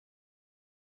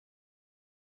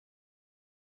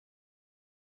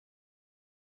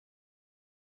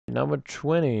Number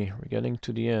 20, we're getting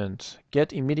to the end.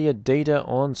 Get immediate data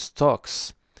on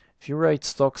stocks. If you write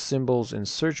stock symbols in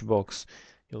search box,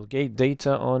 you'll get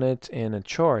data on it in a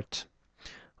chart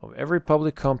of every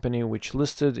public company which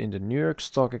listed in the New York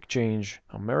Stock Exchange,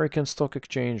 American Stock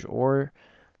Exchange, or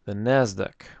the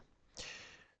Nasdaq.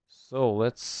 So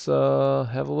let's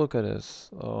have a look at this.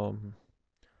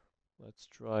 Let's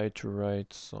try to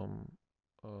write some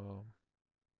uh,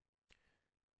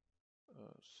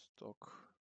 stock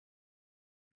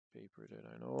paper that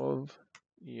I know of.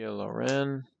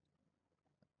 ELRN.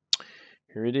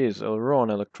 Here it is,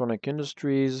 Elron Electronic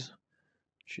Industries,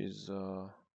 which is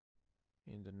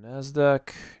in the Nasdaq.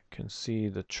 You can see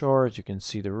the chart, you can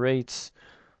see the rates,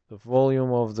 the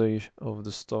volume of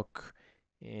the stock,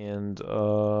 and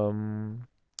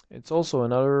it's also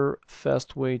another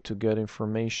fast way to get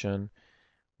information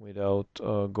without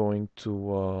going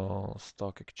to a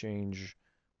stock exchange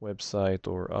website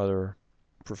or other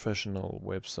professional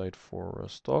website for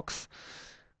stocks.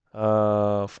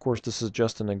 Of course, this is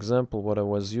just an example what I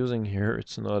was using here.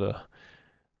 It's not a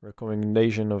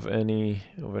recommendation of any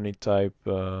type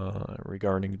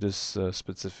regarding this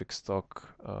specific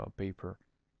stock paper.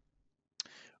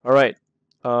 All right.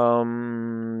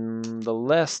 The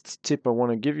last tip I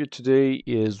want to give you today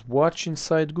is watch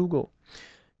inside Google.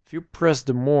 If you press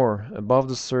the more above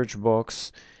the search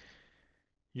box,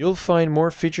 you'll find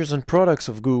more features and products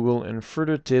of Google and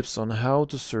further tips on how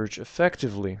to search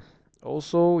effectively.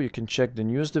 Also, you can check the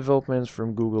newest developments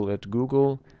from Google at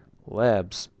Google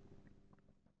Labs.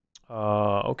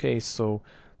 Okay, so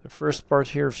the first part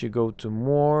here, if you go to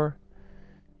more,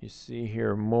 you see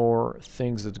here more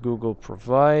things that Google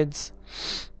provides.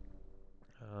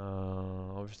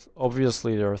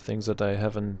 Obviously, there are things that I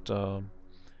haven't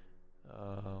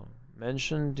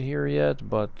mentioned here yet,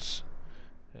 but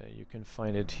you can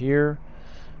find it here.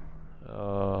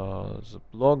 The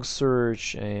blog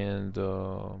search and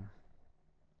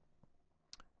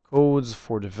codes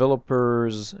for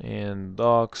developers and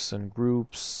docs and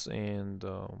groups and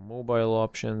mobile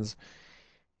options.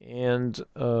 And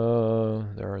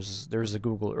there's a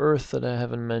Google Earth that I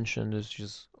haven't mentioned, which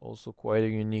is also quite a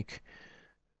unique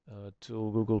tool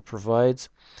Google provides.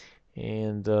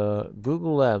 And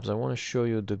Google Labs, I want to show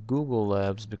you the Google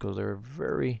Labs because there are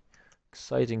very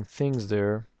exciting things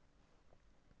there,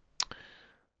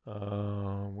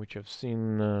 which I've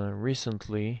seen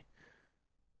recently.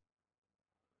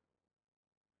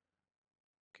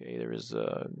 Okay, there is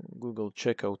a Google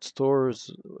Checkout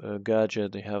Stores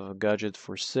gadget. They have a gadget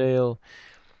for sale.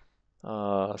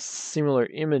 Similar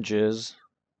images.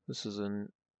 This is a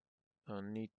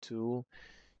neat tool.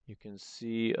 You can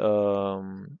see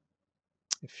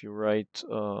if you write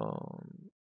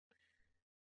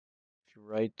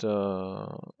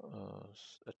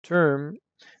a term,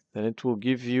 then it will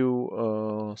give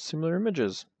you similar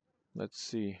images. Let's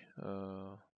see.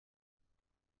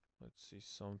 Let's see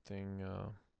something.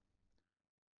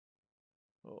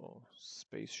 Oh,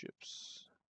 spaceships.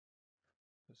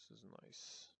 This is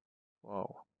nice.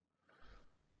 Wow.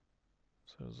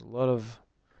 So there's a lot of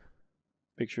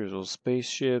pictures of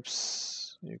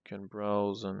spaceships. You can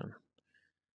browse and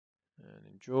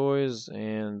enjoys,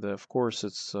 and of course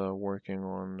it's working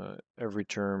on every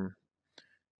term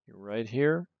you write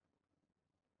here.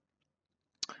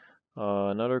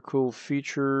 Another cool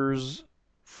features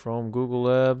from Google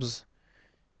Labs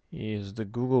is the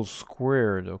Google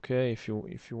Squared. Okay, if you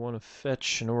want to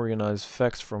fetch and organize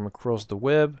facts from across the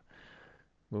web,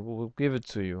 Google will give it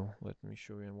to you. Let me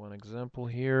show you one example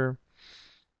here.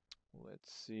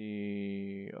 Let's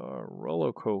see,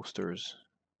 roller coasters.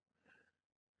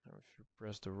 Now if you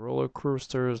press the roller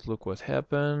coasters, look what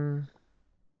happened.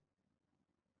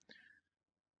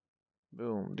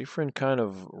 Boom, different kind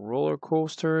of roller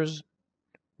coasters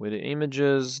with the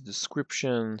images,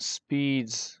 description,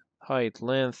 speeds, height,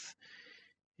 length,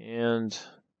 and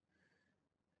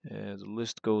the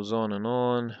list goes on and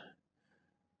on.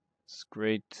 It's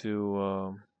great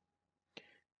to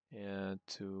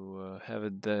have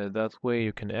it that way.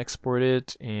 You can export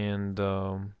it and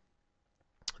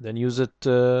then use it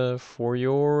for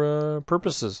your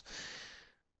purposes,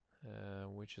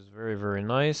 which is very, very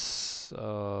nice.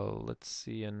 Let's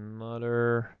see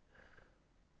another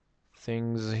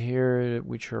things here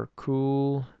which are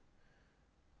cool.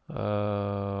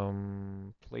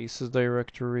 Places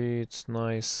directory, it's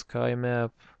nice. Sky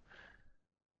map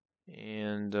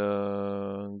and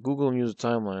Google News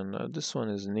timeline. This one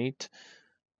is neat.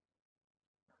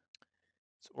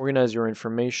 It's organize your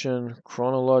information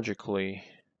chronologically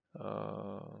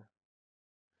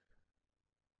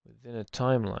within a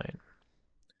timeline.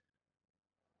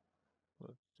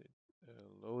 Let it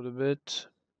load a bit.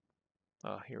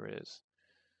 Here it is.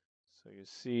 So you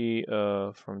see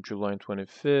from July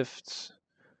 25th,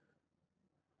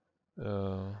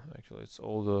 actually it's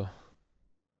all the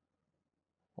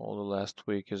last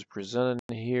week is presented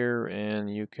here,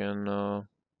 and you can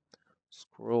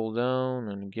scroll down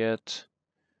and get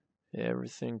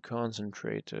everything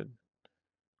concentrated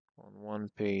on one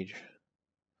page.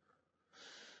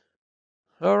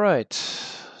 All right,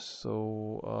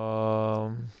 so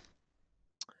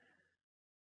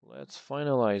let's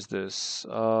finalize this.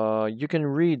 You can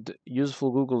read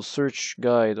useful Google search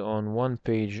guide on one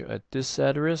page at this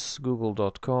address,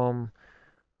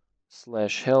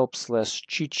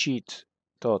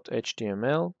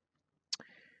 google.com/help/cheatsheet.html.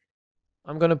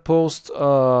 I'm gonna post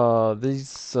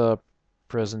this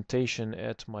presentation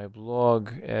at my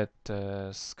blog at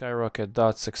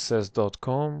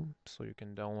skyrocket.success.com, so you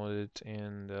can download it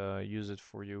and use it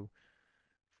for you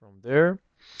from there.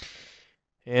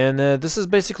 And this is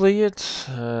basically it.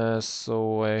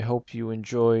 So I hope you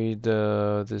enjoyed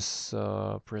this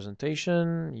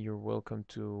presentation. You're welcome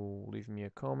to leave me a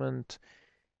comment,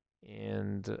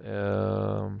 and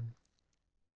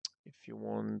if you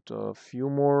want a few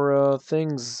more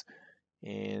things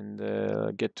and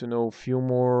get to know a few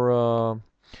more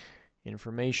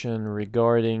information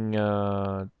regarding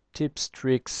tips,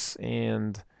 tricks,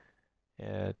 and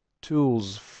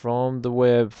tools from the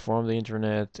web, from the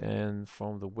internet, and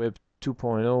from the web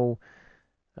 2.0,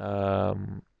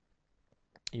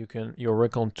 you're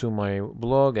welcome to my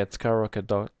blog at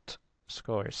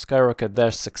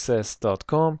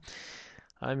skyrocket-success.com.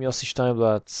 I'm Yossi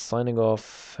Steinblatt signing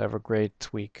off. Have a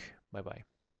great week. Bye bye.